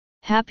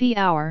Happy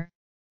hour,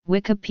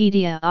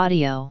 Wikipedia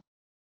audio.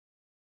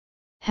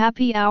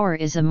 Happy hour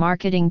is a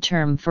marketing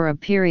term for a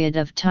period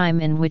of time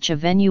in which a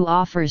venue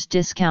offers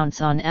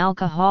discounts on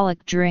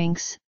alcoholic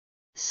drinks,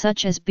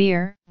 such as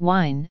beer,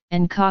 wine,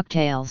 and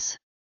cocktails.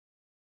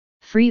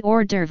 Free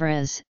hors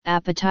d'oeuvres,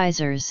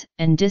 appetizers,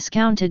 and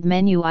discounted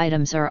menu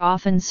items are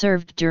often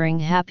served during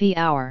happy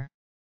hour.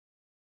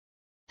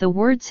 The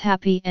words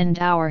happy and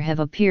hour have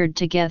appeared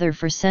together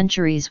for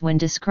centuries when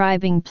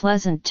describing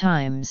pleasant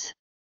times.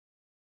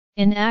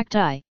 In Act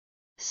I,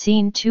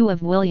 Scene 2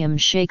 of William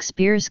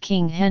Shakespeare's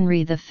King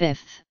Henry V,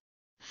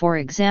 for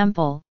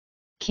example,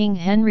 King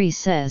Henry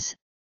says,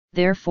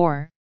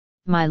 "Therefore,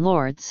 my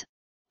lords,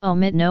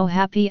 omit no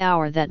happy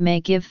hour that may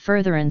give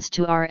furtherance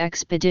to our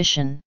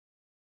expedition."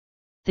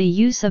 The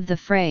use of the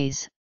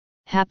phrase,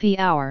 happy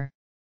hour,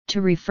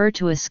 to refer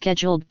to a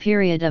scheduled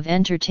period of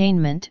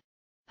entertainment,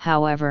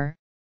 however,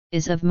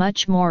 is of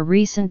much more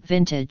recent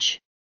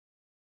vintage.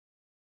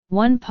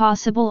 One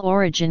possible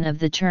origin of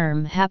the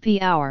term happy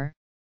hour,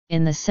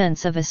 in the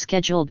sense of a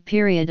scheduled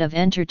period of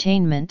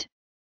entertainment,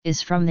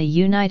 is from the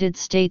United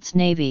States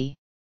Navy.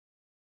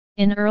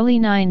 In early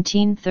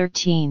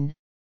 1913,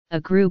 a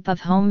group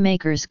of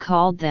homemakers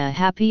called the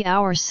Happy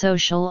Hour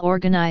Social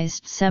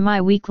organized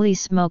semi-weekly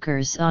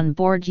smokers on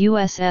board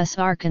USS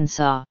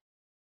Arkansas.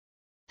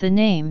 The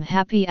name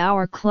Happy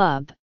Hour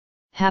Club,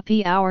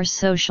 Happy Hour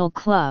Social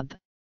Club,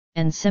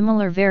 and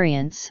similar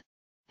variants,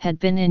 had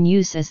been in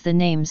use as the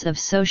names of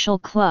social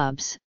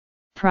clubs,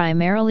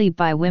 primarily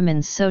by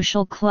women's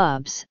social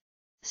clubs,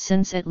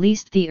 since at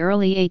least the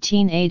early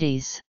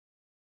 1880s.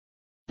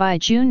 By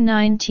June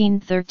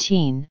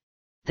 1913,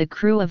 the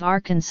crew of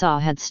Arkansas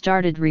had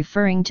started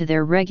referring to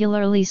their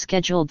regularly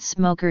scheduled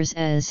smokers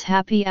as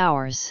happy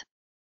hours.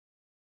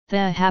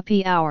 The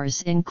happy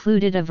hours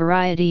included a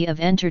variety of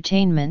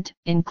entertainment,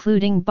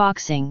 including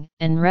boxing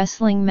and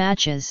wrestling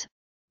matches,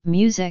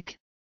 music,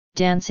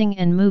 dancing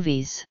and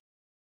movies.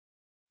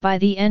 By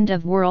the end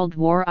of World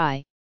War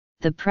I,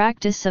 the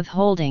practice of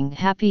holding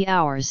happy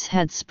hours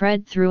had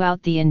spread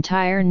throughout the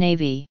entire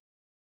Navy.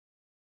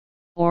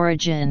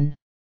 Origin: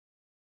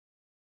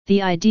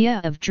 the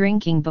idea of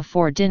drinking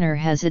before dinner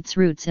has its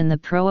roots in the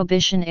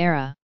Prohibition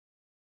era.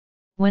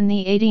 When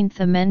the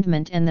 18th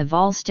Amendment and the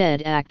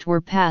Volstead Act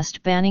were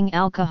passed banning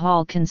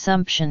alcohol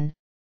consumption,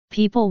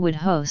 people would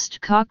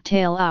host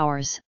cocktail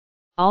hours,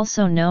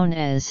 also known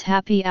as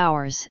happy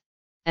hours,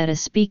 at a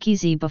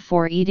speakeasy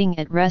before eating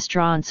at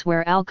restaurants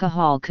where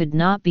alcohol could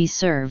not be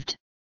served.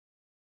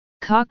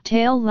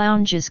 Cocktail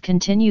lounges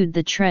continued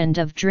the trend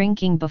of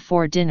drinking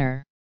before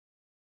dinner.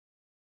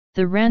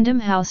 The Random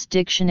House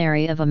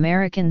Dictionary of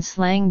American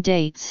Slang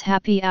dates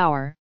happy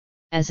hour,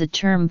 as a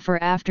term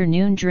for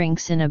afternoon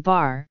drinks in a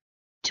bar,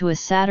 to a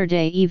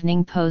Saturday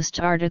Evening Post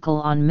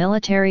article on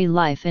military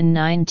life in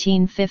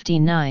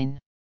 1959.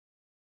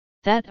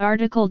 That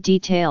article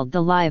detailed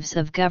the lives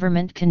of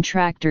government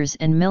contractors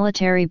and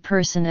military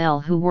personnel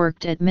who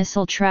worked at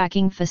missile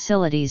tracking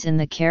facilities in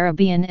the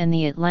Caribbean and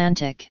the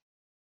Atlantic.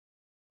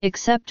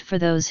 Except for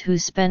those who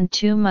spend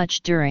too much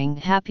during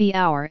happy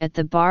hour at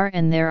the bar,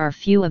 and there are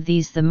few of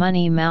these, the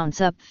money mounts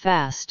up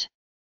fast.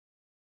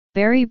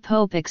 Barry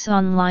Popek's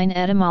online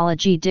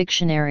etymology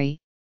dictionary,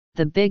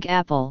 The Big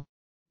Apple,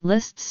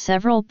 lists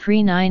several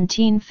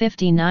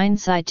pre-1959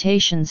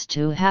 citations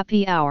to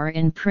happy hour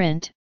in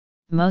print,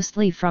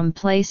 mostly from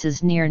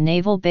places near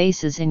naval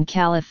bases in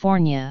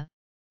California,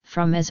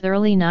 from as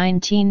early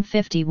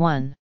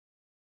 1951.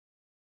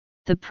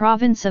 The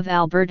province of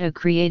Alberta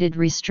created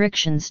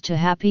restrictions to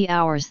happy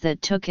hours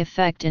that took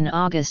effect in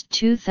August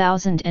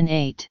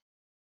 2008.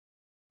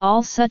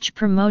 All such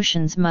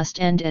promotions must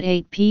end at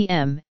 8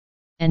 p.m.,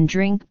 and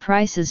drink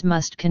prices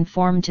must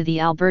conform to the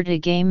Alberta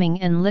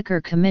Gaming and Liquor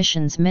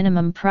Commission's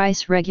minimum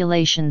price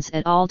regulations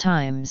at all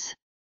times.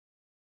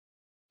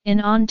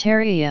 In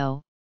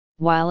Ontario,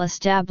 while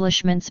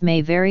establishments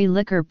may vary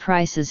liquor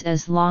prices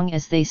as long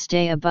as they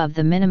stay above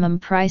the minimum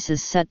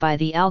prices set by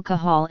the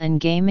Alcohol and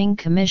Gaming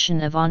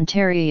Commission of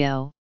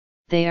Ontario,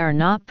 they are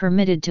not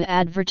permitted to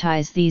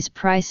advertise these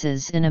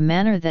prices in a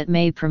manner that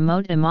may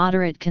promote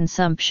immoderate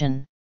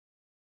consumption.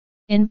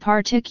 In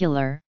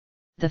particular,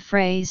 the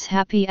phrase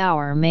happy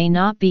hour may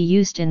not be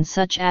used in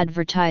such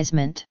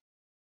advertisement.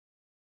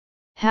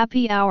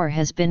 Happy hour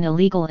has been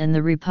illegal in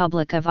the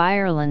Republic of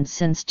Ireland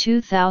since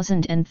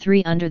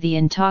 2003 under the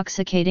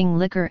Intoxicating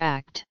Liquor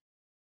Act.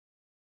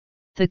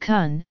 The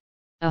CUN,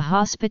 a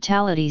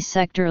hospitality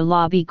sector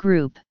lobby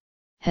group,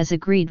 has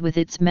agreed with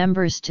its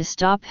members to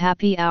stop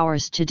happy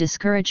hours to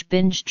discourage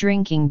binge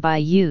drinking by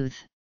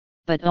youth,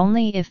 but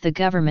only if the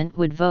government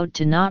would vote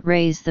to not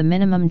raise the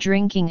minimum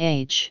drinking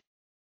age.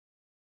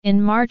 In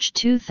March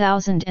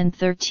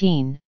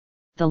 2013,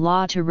 the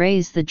law to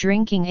raise the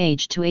drinking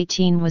age to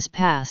 18 was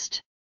passed.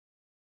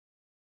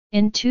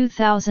 In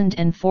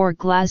 2004,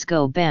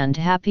 Glasgow banned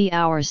happy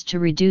hours to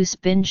reduce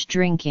binge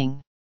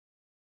drinking.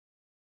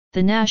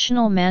 The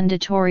national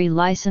mandatory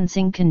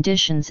licensing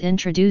conditions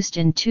introduced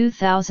in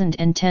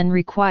 2010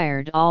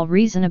 required all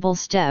reasonable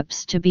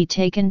steps to be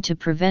taken to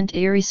prevent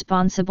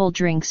irresponsible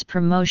drinks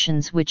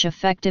promotions which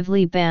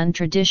effectively ban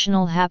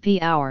traditional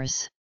happy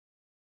hours.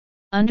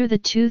 Under the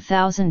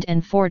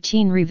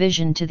 2014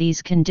 revision to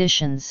these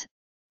conditions,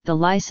 the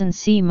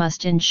licensee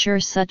must ensure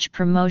such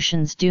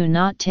promotions do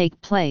not take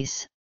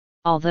place,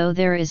 although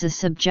there is a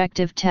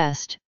subjective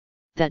test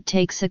that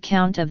takes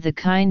account of the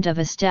kind of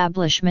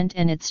establishment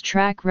and its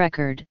track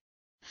record,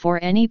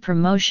 for any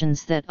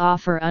promotions that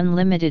offer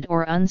unlimited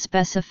or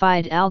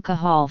unspecified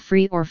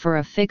alcohol-free or for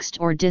a fixed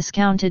or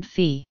discounted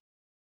fee.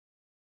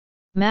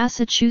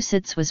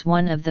 Massachusetts was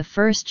one of the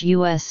first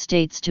U.S.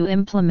 states to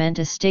implement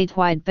a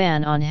statewide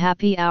ban on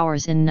happy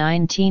hours in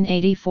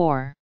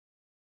 1984.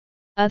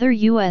 Other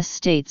U.S.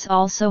 states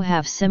also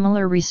have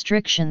similar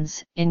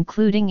restrictions,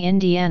 including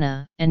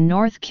Indiana and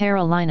North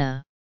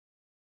Carolina.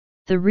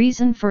 The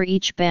reason for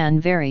each ban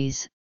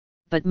varies,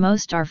 but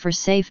most are for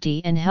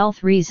safety and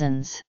health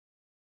reasons.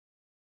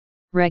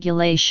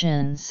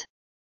 Regulations.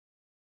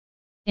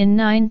 In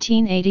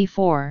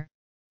 1984,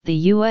 the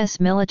U.S.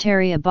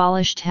 military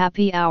abolished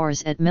happy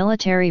hours at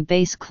military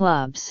base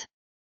clubs.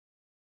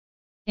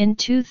 In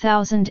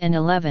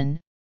 2011,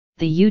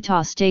 the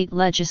Utah State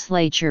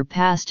Legislature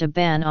passed a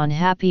ban on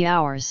happy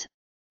hours,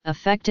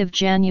 effective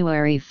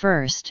January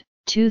 1,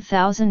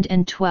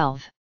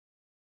 2012.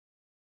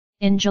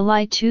 In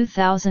July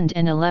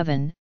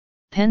 2011,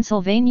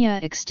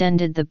 Pennsylvania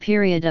extended the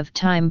period of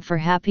time for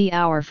happy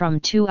hour from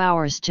 2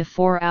 hours to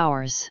 4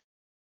 hours.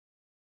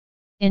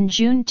 In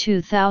June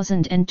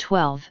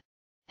 2012,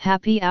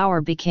 happy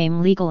hour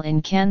became legal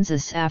in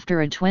Kansas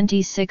after a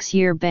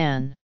 26-year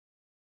ban.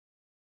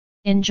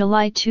 In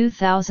July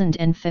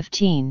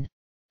 2015,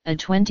 a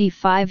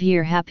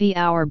 25-year happy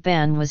hour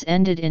ban was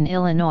ended in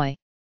Illinois.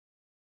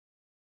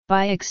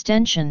 By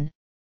extension,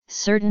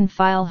 certain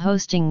file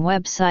hosting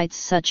websites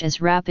such as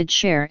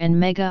RapidShare and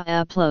Mega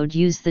Upload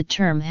use the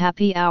term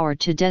happy hour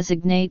to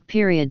designate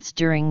periods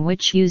during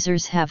which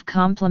users have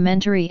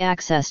complimentary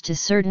access to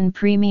certain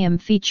premium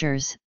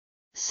features,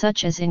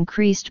 such as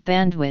increased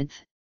bandwidth,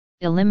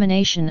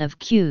 elimination of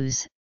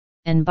queues,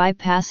 and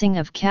bypassing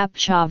of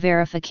CAPTCHA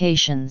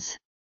verifications.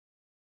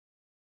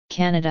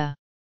 Canada,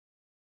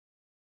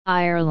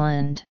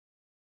 Ireland,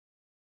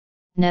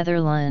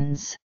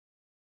 Netherlands,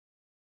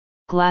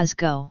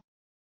 Glasgow,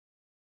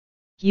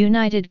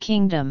 United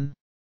Kingdom,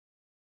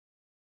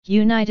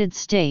 United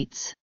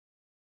States.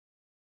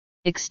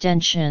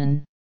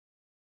 Extension.